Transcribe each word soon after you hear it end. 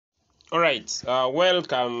All right,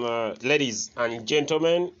 welcome ladies and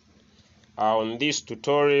gentlemen on this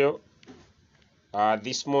tutorial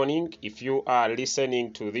this morning. If you are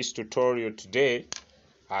listening to this tutorial today,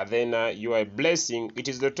 then you are a blessing. It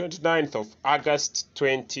is the 29th of August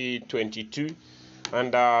 2022,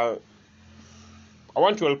 and I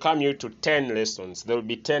want to welcome you to 10 lessons. There will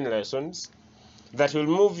be 10 lessons that will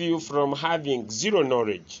move you from having zero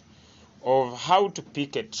knowledge of how to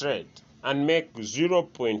pick a trade and make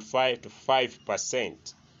 0.5 to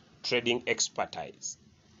 5% trading expertise.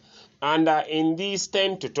 And in these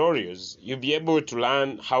 10 tutorials, you'll be able to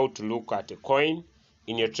learn how to look at a coin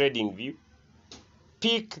in your trading view,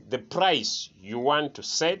 pick the price you want to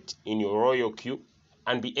set in your royal queue,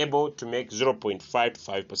 and be able to make 0.5 to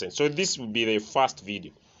 5%. So this will be the first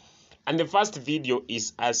video. And the first video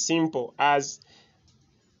is as simple as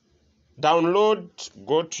download,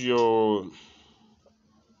 go to your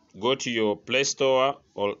Play Store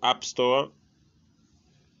or App Store,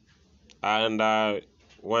 and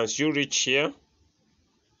once you reach here,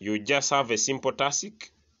 you just have a simple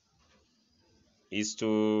task is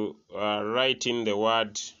to write in the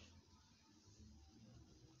word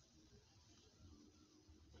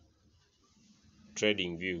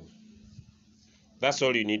trading view. That's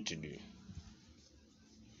all you need to do,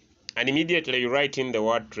 and immediately you write in the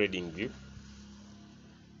word trading view.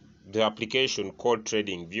 The application called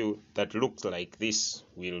trading view that looks like this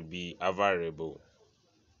will be available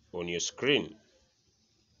on your screen.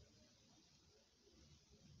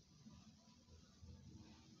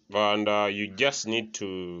 And you just need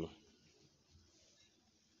to,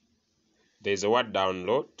 there's a word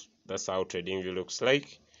download. That's how trading view looks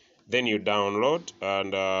like. Then you download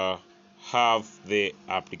and have the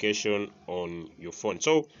application on your phone.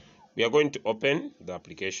 So we are going to open the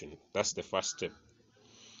application. That's the first step.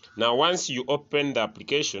 Now once you open the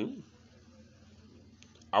application,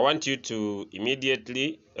 I want you to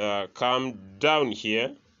immediately come down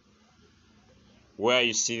here where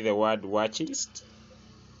you see the word watch list.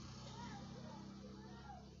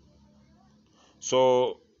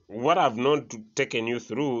 So what I've not taken you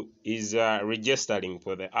through is registering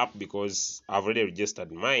for the app, because I've already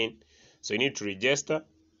registered mine. So you need to register.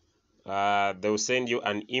 They'll send you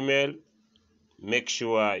an email. Make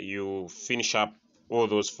sure you finish up all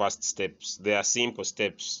those first steps. They are simple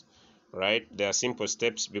steps, right? They are simple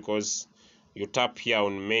steps because you tap here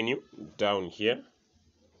on menu down here.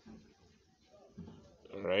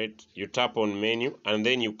 All right, you tap on menu and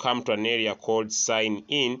then you come to an area called sign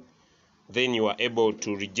in. Then you are able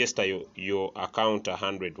to register your account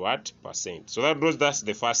 100%. So that's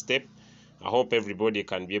the first step. I hope everybody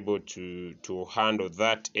can be able to handle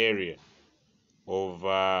that area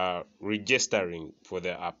of registering for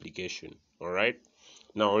the application. All right,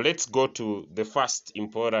 now let's go to the first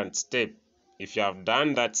important step. If you have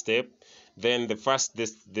done that step, then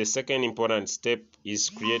the second important step is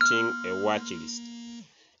creating a watch list.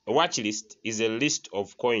 A watch list is a list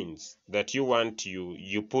of coins that you want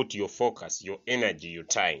you put your focus, your energy, your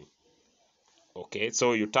time. Okay,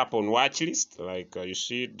 so you tap on watch list like you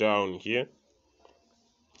see down here,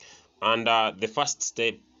 and the first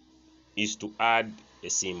step is to add a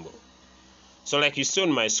symbol. So like you see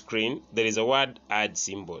on my screen, there is a word add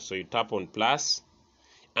symbol. So you tap on plus,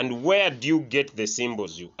 and where do you get the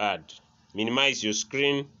symbols you add? Minimize your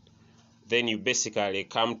screen, then you basically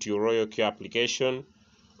come to your royal queue application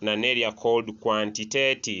in an area called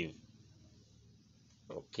quantitative.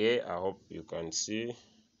 Okay, I hope you can see.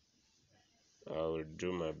 I will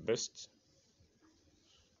do my best.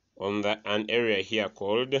 On an area here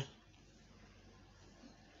called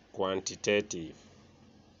quantitative,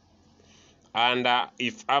 and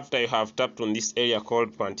if after you have tapped on this area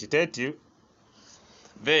called quantitative,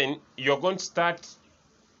 then you're going to start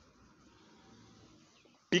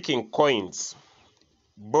picking coins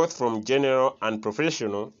both from general and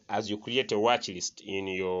professional as you create a watch list in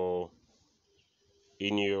your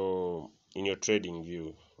trading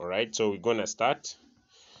view. All right, so we're gonna start.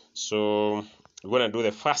 So we're gonna do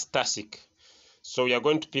the first task. So we are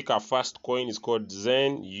going to pick our first coin. It's called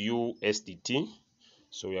Zen USDT.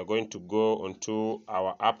 So we are going to go onto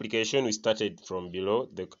our application. We started from below.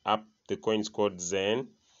 The coin is called Zen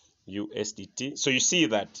USDT. So you see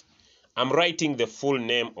that I'm writing the full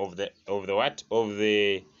name of the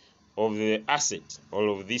asset,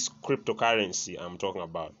 all of this cryptocurrency I'm talking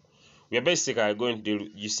about. We are basically going to do,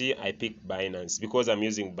 you see, I pick Binance because I'm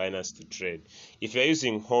using Binance to trade. If you're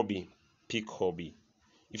using Hobby, pick Hobby.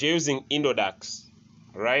 If you're using Indodax,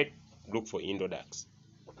 right, look for Indodax.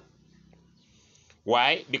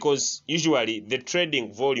 Why? Because usually the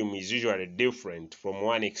trading volume is usually different from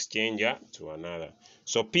one exchanger to another.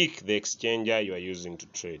 So pick the exchanger you are using to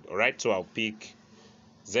trade. All right, so I'll pick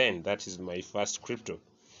Zen. That is my first crypto.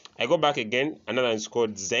 I go back again. Another one is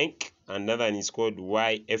called Zenk. Another one is called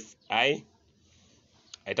YFI.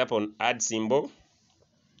 I tap on add symbol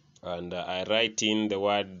and I write in the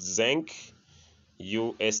word Zenk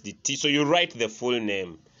USDT. So you write the full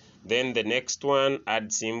name. Then the next one,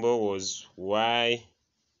 add symbol, was YFI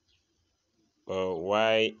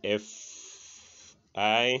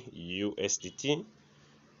USDT.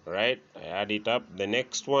 Right, I add it up. The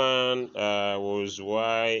next one was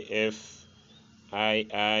YFII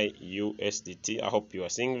USDT. I hope you are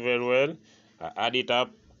seeing very well. I add it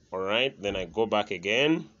up. All right, then I go back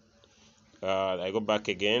again. We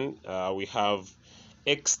have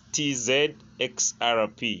XTZ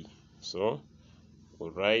XRP. So we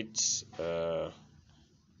write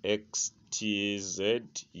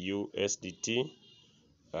XTZ USDT.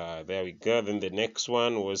 There we go. Then the next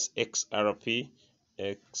one was XRP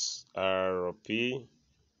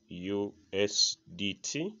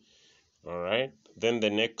USDT. All right. Then the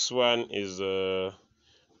next one is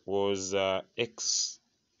was XEM.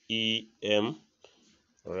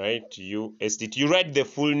 All right, USDT. You write the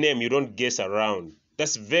full name. You don't guess around.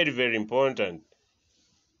 That's very, very important.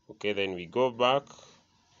 Okay. Then we go back.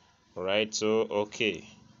 All right. So okay.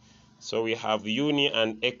 So we have Uni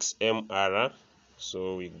and XMR.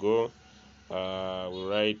 So we go. We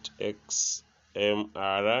write XMR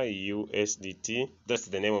USDT. That's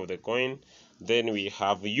the name of the coin. Then we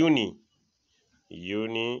have Uni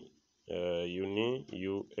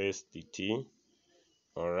USDT.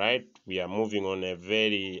 All right, we are moving on a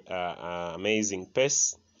very amazing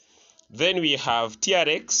pace. Then we have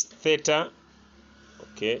TRX Theta.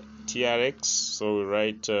 Okay, TRX. So we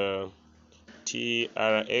write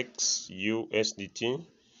TRX USDT.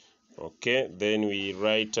 Okay, then we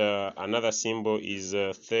write another symbol is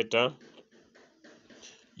Theta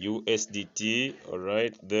USDT. All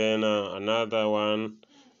right, then another one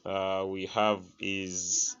we have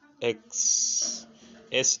is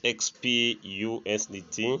SXP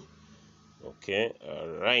USDT. Okay, all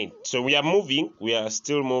right, so we are moving, we are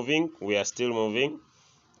still moving,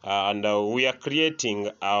 and we are creating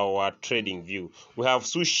our trading view. We have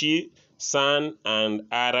Sushi, Sun, and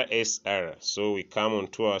RSR. So we come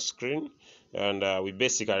onto our screen and we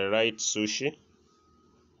basically write Sushi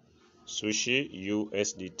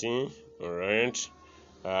USDT. All right,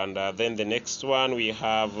 and then the next one we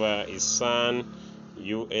have is Sun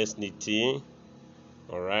USDT.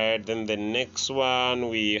 All right, then the next one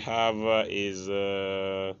we have is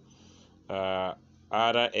RSR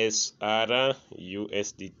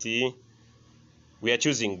USDT. We are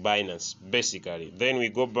choosing Binance basically. Then we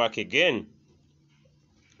go back again.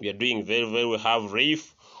 We are doing very well. We have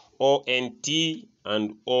REEF, ONT,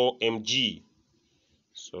 and OMG.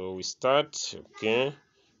 So we start. Okay,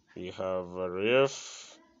 we have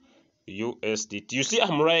REEF USDT. You see,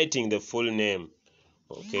 I'm writing the full name.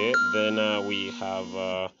 Okay, then we have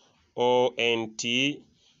ONT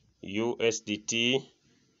USDT.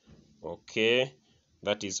 Okay,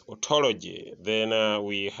 that is Autology. Then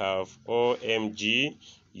we have OMG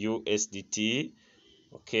USDT.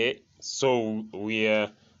 Okay, so we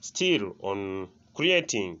are still on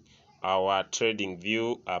creating our trading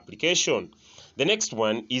view application. The next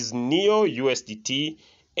one is Neo USDT,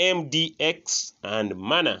 MDX, and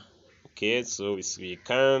Mana. Okay, so we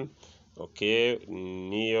can. Okay,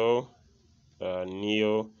 Neo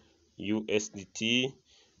USDT.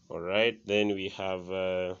 All right, then we have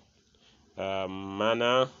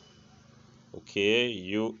Mana. Okay,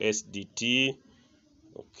 USDT.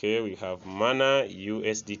 Okay, we have Mana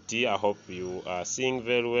USDT. I hope you are seeing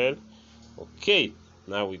very well. Okay,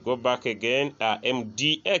 now we go back again.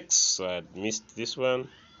 MDX. I had missed this one.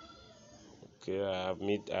 Okay, I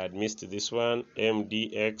had missed this one.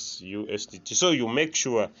 MDX USDT. So you make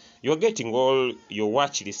sure you're getting all your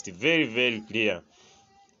watch list very, very clear.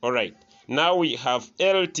 All right, now we have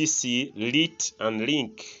LTC, Lit, and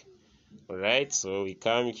Link. All right, so we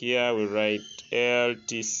come here, we write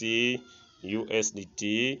LTC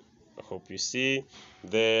USDT. I hope you see.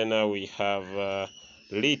 Then we have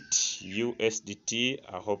Lit USDT.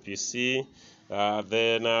 I hope you see.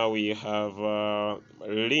 Then we have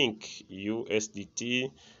Link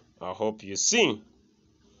USDT. I hope you see.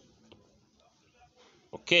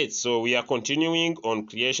 Okay, so we are continuing on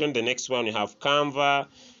creation. The next one we have Canva,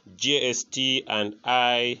 GST, and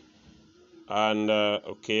I. And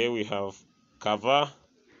okay, we have cover.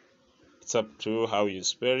 It's up to how you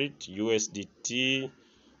spell it. USDT.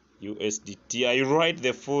 I write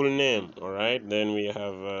the full name. All right, then we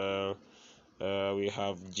have We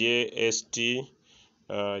have JST,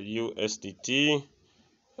 USDT.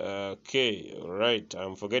 Okay, all right.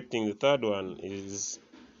 I'm forgetting the third one is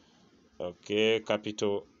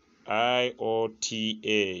capital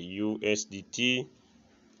IOTA, USDT.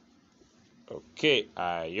 Okay,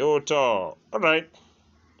 IOTA. All right.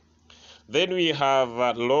 Then we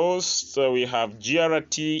have lows. So we have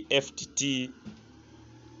GRT, FTT.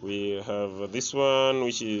 We have this one,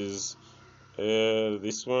 which is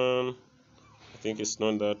this one. I think it's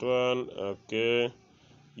not that one. Okay,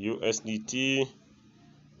 USDT.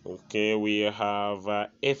 Okay, we have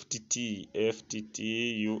FTT,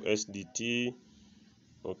 USDT.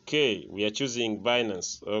 Okay, we are choosing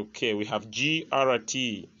Binance. Okay, we have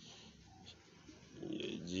GRT,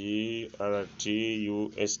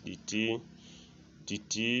 USDT,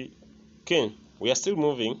 TT. Okay, we are still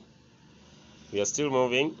moving.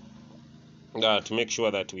 To make sure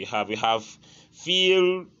that we have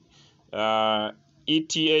field,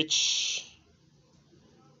 ETH.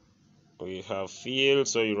 We have field,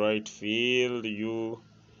 so you write field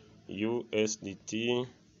USDT.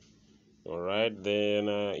 All right, then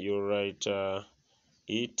you write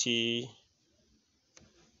ETH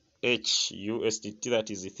USDT.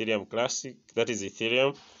 That is Ethereum Classic. That is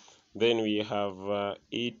Ethereum. Then we have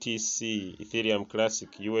ETC, Ethereum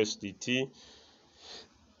Classic USDT.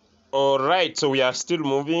 All right, so we are still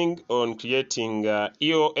moving on creating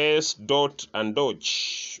EOS, DOT, and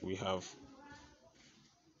Doge. We have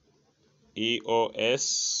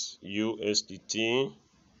EOS, USDT.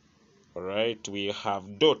 All right, we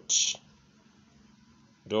have DOT,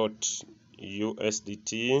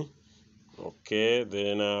 USDT. Okay,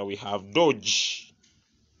 then we have Doge,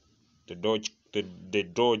 the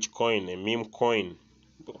Doge coin, a meme coin.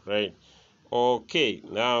 Right. Okay,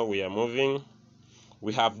 now we are moving.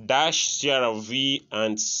 We have Dash, CRV,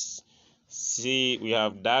 and C. We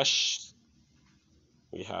have Dash,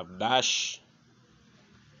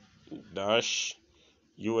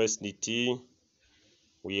 USDT.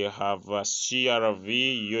 We have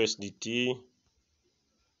CRV, USDT.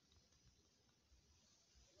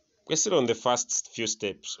 We're still on the first few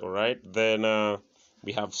steps. All right. Then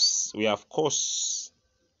we have COS. We have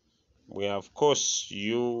COS,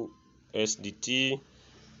 USDT.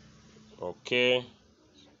 Okay.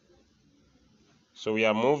 So we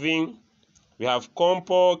are moving. We have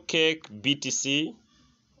Compo, Cake, BTC.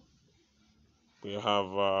 We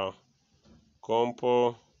have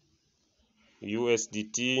Compo,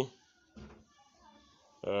 USDT.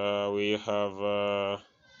 We have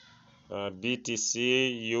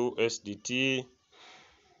BTC, USDT.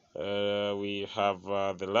 We have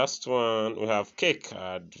the last one. We have Cake,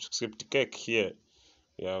 script Cake here.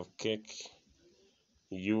 We have Cake,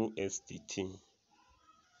 USDT.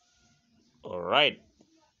 All right.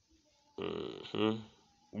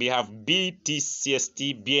 We have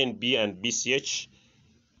BTCST, BNB, and BCH.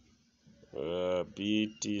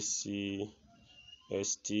 BTCST,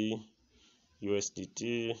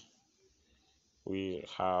 USDT. We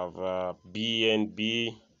have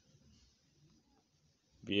BNB,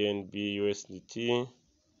 USDT,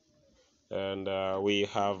 and we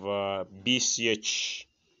have BCH,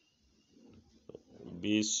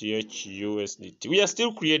 USDT. We are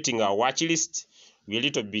still creating our watch list. We're a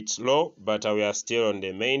little bit slow, but we are still on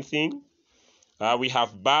the main thing. We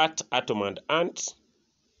have BAT, Atom, and Ant.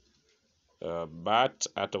 BAT,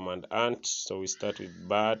 Atom, and Ant. So we start with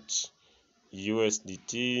BAT,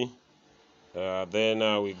 USDT.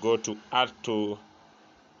 Then we go to Atom,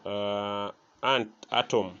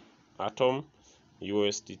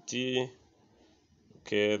 USDT.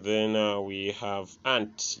 Okay, then we have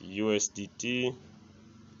Ant, USDT.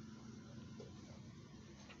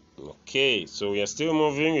 Okay, so we are still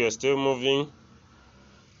moving.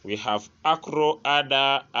 We have Acro,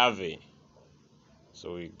 ADA, Aave.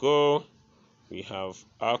 So we have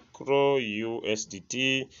Acro,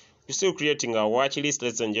 USDT. We're still creating our watch list,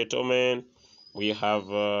 ladies and gentlemen. We have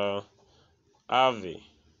Aave.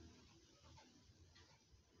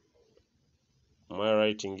 Am I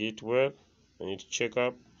writing it well? I need to check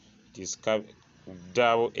up. It is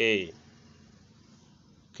double A.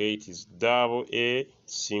 Okay, it is double A,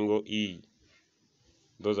 single E.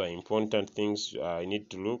 Those are important things I need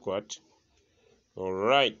to look at. All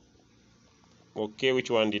right. Okay, which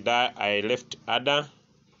one did I left ADA.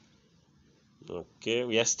 Okay,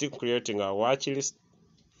 we are still creating our watch list.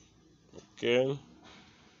 Okay.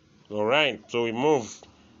 All right, so we move.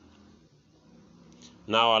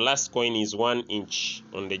 Now our last coin is 1 inch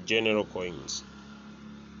on the general coins.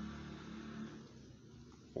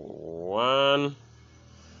 1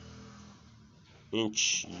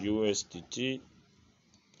 inch USDT.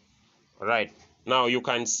 All right. Now you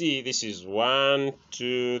can see this is 1,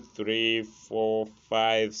 2, 3, 4,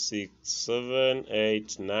 5, 6, 7,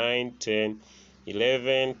 8, 9, 10,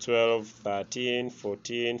 11, 12, 13,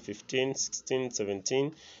 14, 15, 16,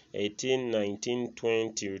 17, 18, 19,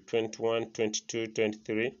 20, 21, 22,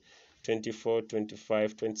 23, 24,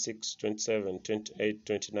 25, 26, 27, 28,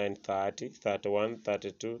 29, 30, 31,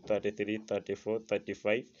 32, 33, 34,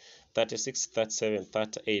 35, 36, 37,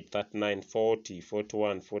 38, 39, 40,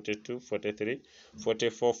 41, 42, 43,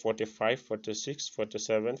 44, 45, 46,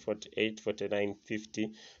 47, 48, 49,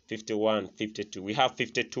 50, 51, 52. We have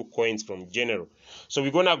 52 coins from general. So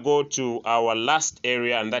we're gonna go to our last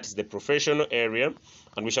area, and that is the professional area.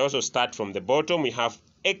 And we shall also start from the bottom. We have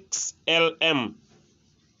XLM.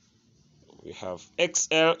 We have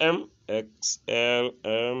XLM,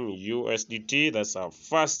 USDT. That's our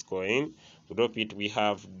first coin. We drop it. We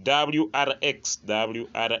have WRX,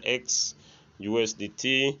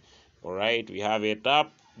 USDT. All right, we have it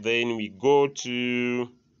up. Then we go to,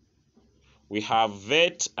 we have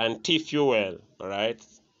VET and T-Fuel. All right,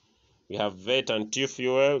 we have VET and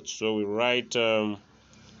T-Fuel. So we write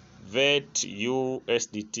VET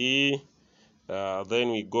USDT.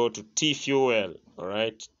 Then we go to T-Fuel. All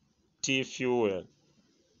right, T-Fuel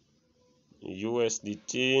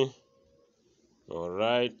USDT. All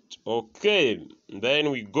right, okay. Then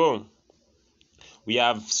we go. We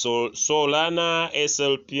have Solana,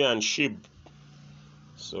 SLP, and SHIB.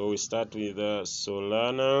 So we start with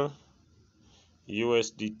Solana,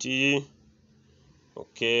 USDT.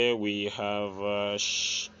 Okay, we have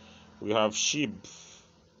SHIB,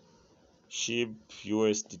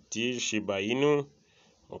 USDT, Shiba Inu.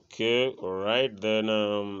 Okay, all right.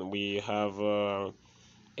 Then we have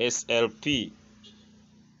SLP,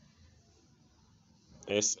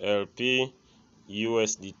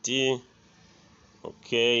 USDT.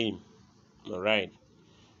 Okay, all right.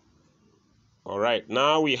 All right,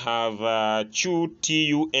 now we have Chu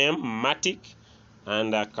TUM, Matic,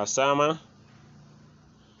 and Kasama.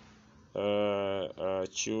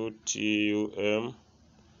 Chu TUM,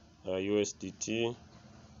 USDT.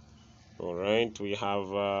 All right, we have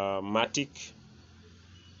Matic,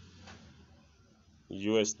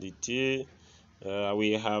 USDT.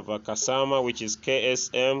 We have Kasama, which is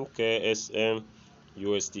KSM,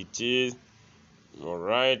 USDT. All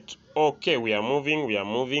right, okay, we are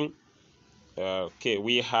moving. Okay,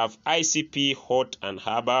 we have ICP, Hot, and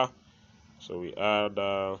Harbor. So we add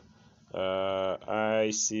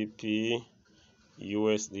ICP,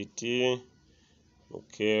 USDT.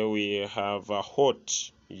 Okay, we have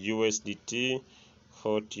Hot, USDT,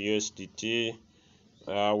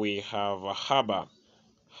 we have Harbor,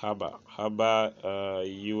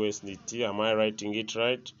 USDT. Am I writing it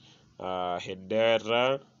right?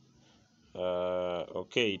 Hedera.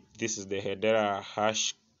 Okay, this is the Hedera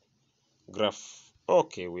hash graph.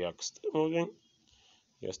 Okay, we are still moving.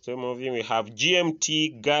 We have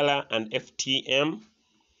GMT, Gala, and FTM.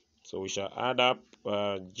 So we shall add up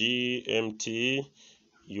GMT,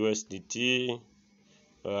 USDT.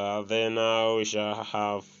 Then we shall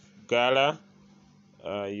have Gala,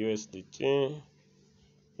 USDT.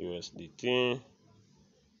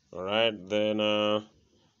 All right. Then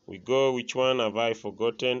we go. Which one have I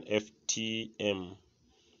forgotten? FTM.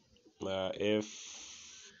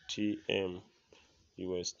 FTM,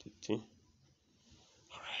 USDT.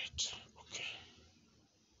 All right.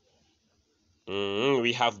 Okay.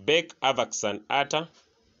 We have Beck, Avax, and ATA.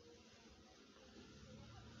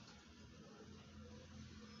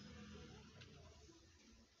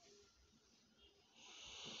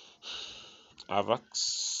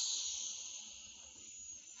 Avax.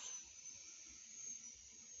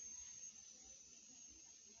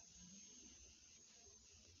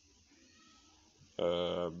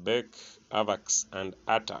 Beck, Avax, and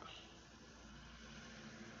ATA.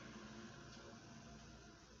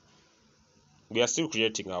 We are still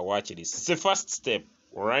creating our watch list. It's the first step,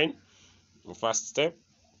 all right? The first step.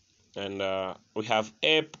 And we have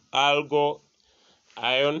Ape, Algo,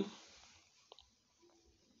 Ion.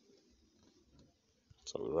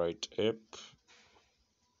 So we write Ape,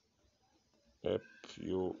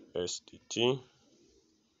 USDT.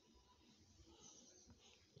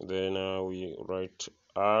 Then we write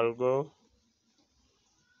Algo,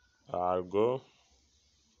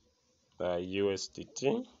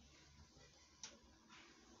 USDT.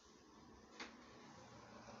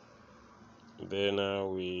 Then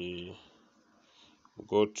we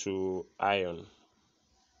go to Ion,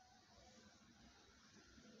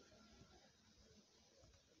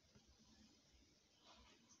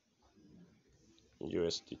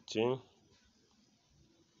 USDT.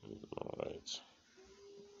 All right.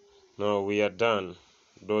 Now we are done.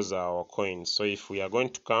 those are our coins. So if we are going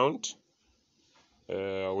to count,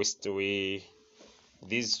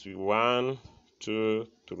 these 1, 2,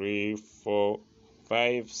 3, 4,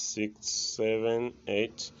 5, 6, 7,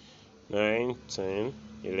 8, 9, 10,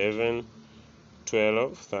 11,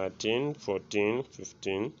 12, 13, 14,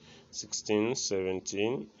 15, 16,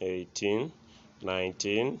 17, 18,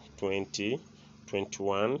 19, 20,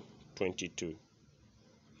 21, 22.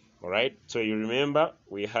 All right, so you remember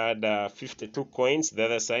we had 52 coins the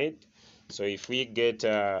other side. So if we get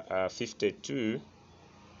 52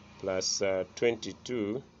 plus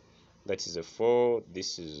 22, that is a 4,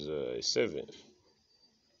 this is a 7.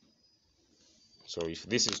 So if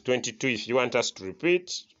this is 22, if you want us to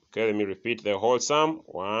repeat, okay, let me repeat the whole sum.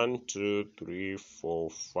 1, 2, 3, 4,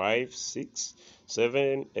 5, 6,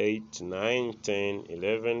 7, 8, 9, 10,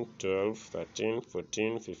 11, 12, 13,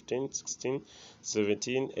 14, 15, 16,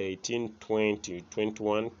 17, 18, 20,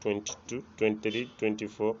 21, 22, 23,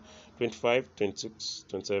 24, 25, 26,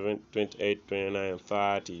 27, 28, 29,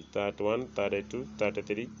 30, 31, 32,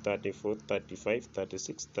 33, 34, 35,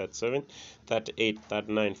 36, 37, 38,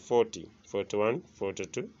 39, 40, 41,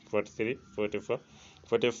 42, 43, 44,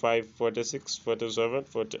 45, 46, 47,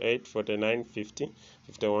 48, 49, 50,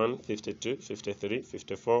 51, 52, 53,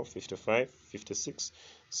 54, 55, 56,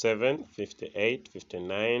 7, 58,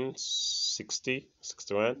 59, 60,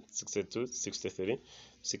 61, 62, 63,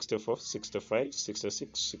 64, 65,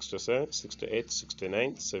 66, 67, 68,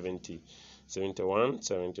 69, 70, 71,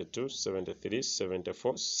 72, 73,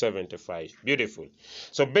 74, 75. Beautiful.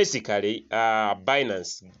 So basically,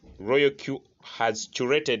 Binance Royal Q has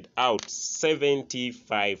curated out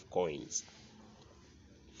 75 coins.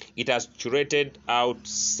 It has curated out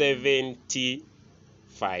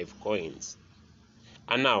 75 coins.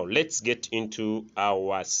 And now let's get into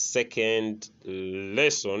our second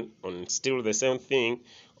lesson on still the same thing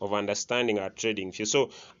of understanding our trading view. So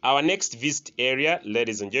our next visit area,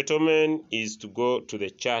 ladies and gentlemen, is to go to the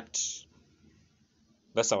chart.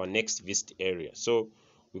 That's our next visit area. So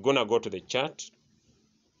we're gonna go to the chart.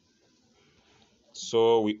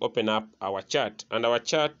 So we open up our chart, and our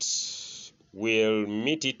chart will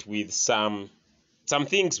meet it with some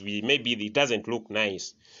things maybe it doesn't look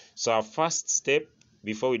nice. So our first step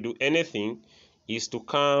before we do anything is to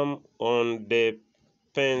come on the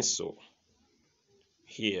pencil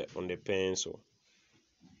here, on the pencil.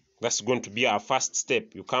 That's going to be our first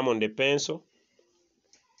step. You come on the pencil,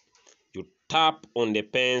 you tap on the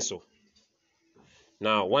pencil.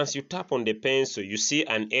 Now once you tap on the pencil, you see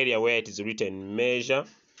an area where it is written measure,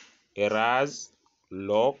 erase,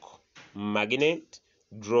 lock, magnet,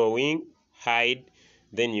 drawing, hide,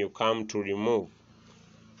 then you come to remove.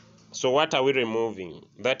 So what are we removing?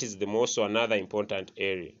 That is also another important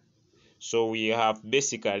area. So we have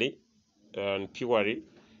basically and purely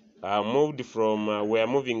moved from we are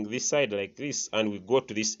moving this side like this, and we go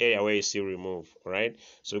to this area where you see remove. All right,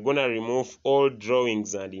 so we're gonna remove all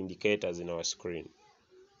drawings and indicators in our screen.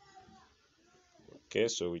 Okay,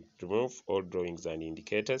 so we remove all drawings and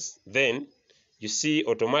indicators. Then you see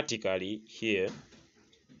automatically here,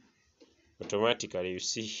 you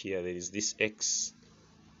see here there is this X.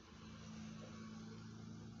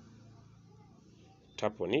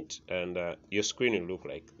 Tap on it and your screen will look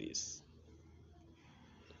like this.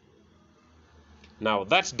 Now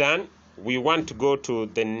that's done, we want to go to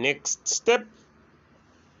the next step.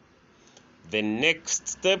 The next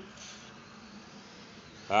step,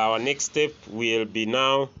 our next step will be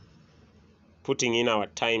now putting in our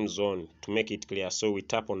time zone to make it clear. So we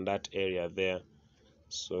tap on that area there.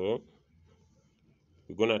 So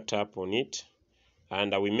we're gonna tap on it,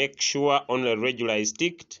 and we make sure only regular is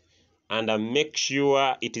ticked, and make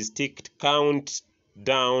sure it is ticked count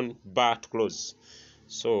down bar to close.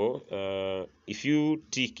 So if you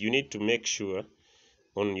tick, you need to make sure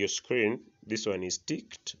on your screen this one is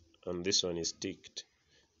ticked and this one is ticked.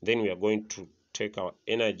 Then we are going to take our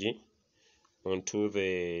energy onto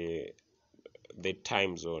the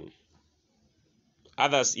time zone.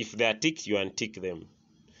 Others, if they are ticked, you untick them.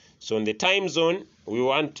 So in the time zone, we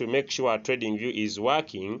want to make sure our trading view is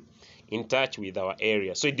working in touch with our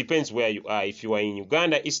area. So it depends where you are. If you are in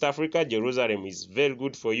Uganda, East Africa, Jerusalem is very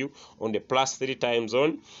good for you on the +3 time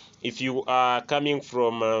zone. If you are coming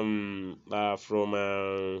from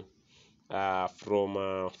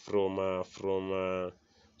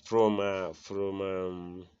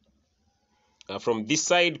this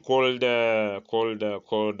side called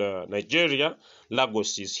Nigeria,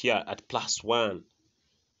 Lagos is here at +1.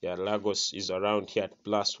 Yeah, Lagos is around here at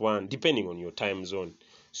 +1, depending on your time zone.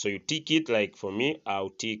 So you tick it. Like for me, I'll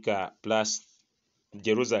tick plus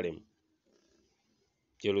Jerusalem.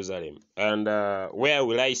 Jerusalem. And where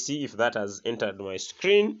will I see if that has entered my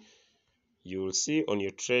screen? You will see on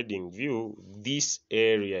your trading view this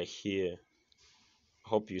area here.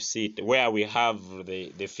 Hope you see it, where we have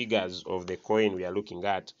the figures of the coin we are looking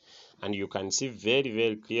at, and you can see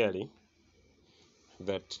very clearly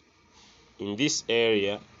that in this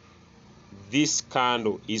area this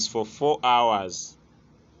candle is for 4 hours.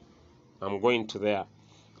 I'm going to there,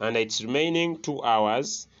 and it's remaining 2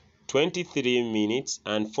 hours 23 minutes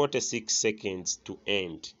and 46 seconds to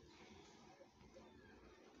end.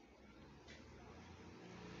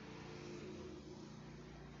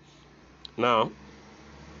 Now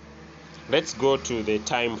let's go to the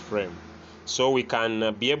time frame so we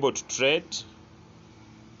can be able to trade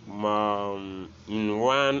in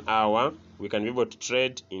 1 hour. We can be able to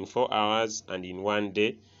trade in 4 hours and in 1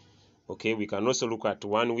 day. Okay, we can also look at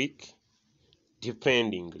 1 week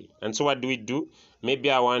dependingly. And so what do? Maybe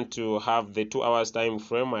I want to have the 2 hours time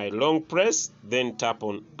frame. I long press, then tap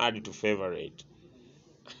on add to favorite,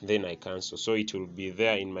 then I cancel, so it will be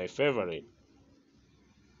there in my favorite.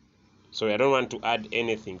 So I don't want to add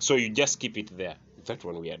anything, so you just keep it there. That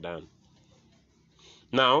one we are done.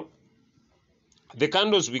 Now the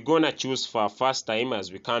candles we're gonna choose for our first time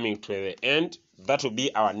as we're coming to the end, that will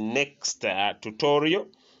be our next tutorial.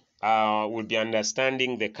 We'll be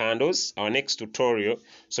understanding the candles, our next tutorial.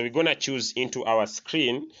 So we're gonna choose into our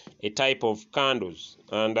screen a type of candles,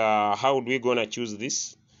 and how we gonna choose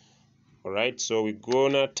this? All right, so we're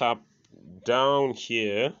gonna tap down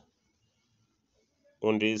here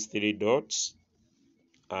on these 3 dots,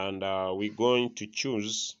 and we're going to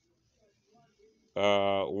choose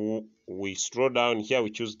we scroll down here, we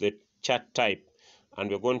choose the chart type,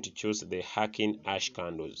 and we're going to choose the Hacking Ash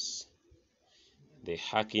candles. The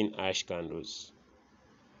Hacking Ash candles,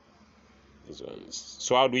 these ones.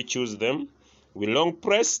 So how do we choose them? We long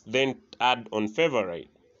press, then add on favorite.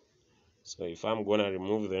 So if I'm gonna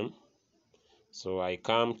remove them, so I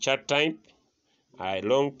come chart type, I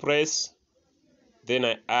long press, then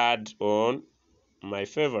I add on my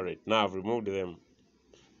favorite. Now I've removed them,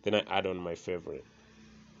 then I add on my favorite.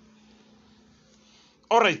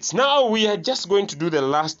 Alright, now we are just going to do the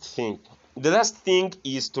last thing. The last thing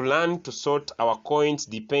is to learn to sort our coins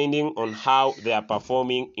depending on how they are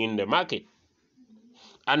performing in the market.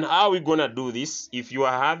 And how are we gonna do this? If you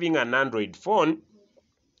are having an Android phone,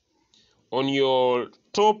 on your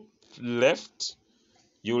top left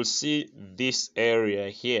you'll see this area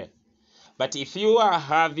here. But if you are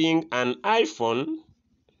having an iPhone,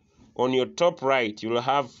 on your top right you'll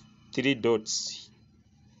have 3 dots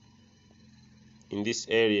in this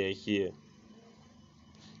area here.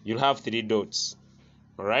 You'll have 3 dots.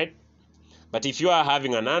 All right, but if you are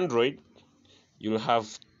having an Android, you'll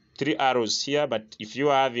have 3 arrows here. But if you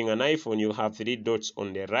are having an iPhone, you'll have 3 dots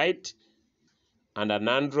on the right, and an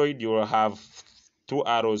Android, you'll have 2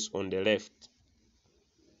 arrows on the left.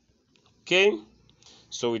 Okay,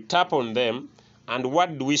 so we tap on them, and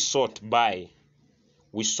what do we sort by?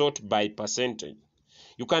 We sort by percentage.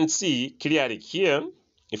 You can see clearly here,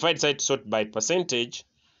 if I decide to sort by percentage,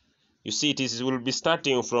 you see it will be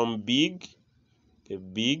starting from big to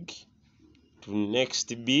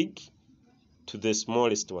next big to the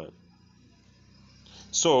smallest one.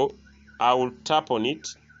 So I will tap on it,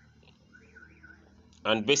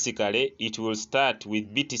 and basically it will start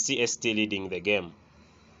with BTCST leading the game.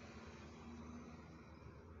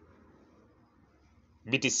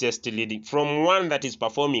 BTCST leading from one that is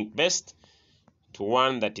performing best to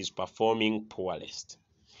one that is performing poorest.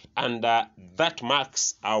 And that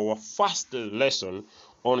marks our first lesson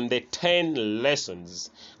on the 10 lessons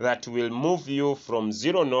that will move you from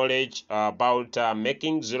zero knowledge about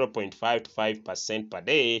making 0.5 to 5% per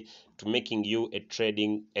day to making you a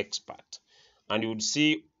trading expert. And you would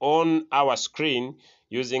see on our screen,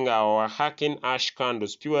 using our Hacking Ash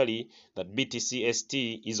candles purely, that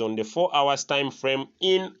BTCST is on the 4 hours time frame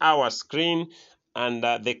in our screen. And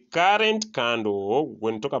the current candle,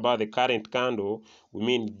 when we talk about the current candle, we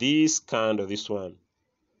mean this candle, this one,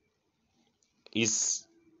 is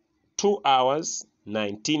 2 hours,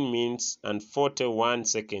 19 minutes, and 41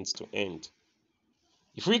 seconds to end.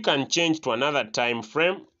 If we can change to another time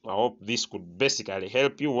frame, I hope this could basically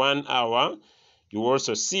help you. 1 hour, you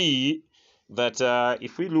also see that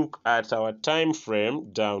if we look at our time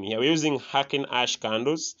frame down here, we're using Hacking Ash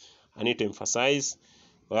candles. I need to emphasize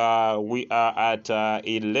we are at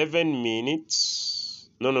 11 minutes,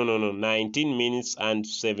 19 minutes and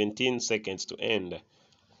 17 seconds to end.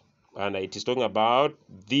 And it is talking about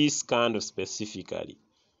this candle specifically.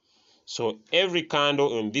 So every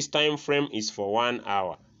candle in this time frame is for 1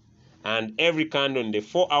 hour, and every candle in the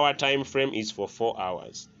 4 hour time frame is for 4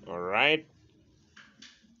 hours. All right.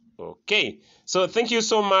 Okay, so thank you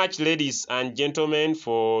so much, ladies and gentlemen,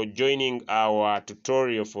 for joining our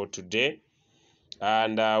tutorial for today.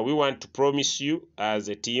 And we want to promise you, as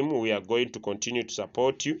a team, we are going to continue to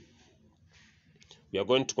support you. We are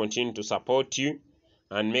going to continue to support you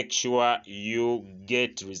and make sure you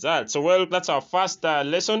get results. So, well, that's our first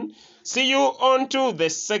lesson. See you on to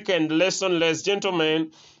the second lesson, ladies and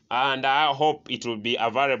gentlemen. And I hope it will be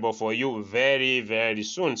available for you very, very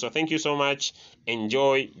soon. So thank you so much.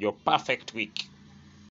 Enjoy your perfect week.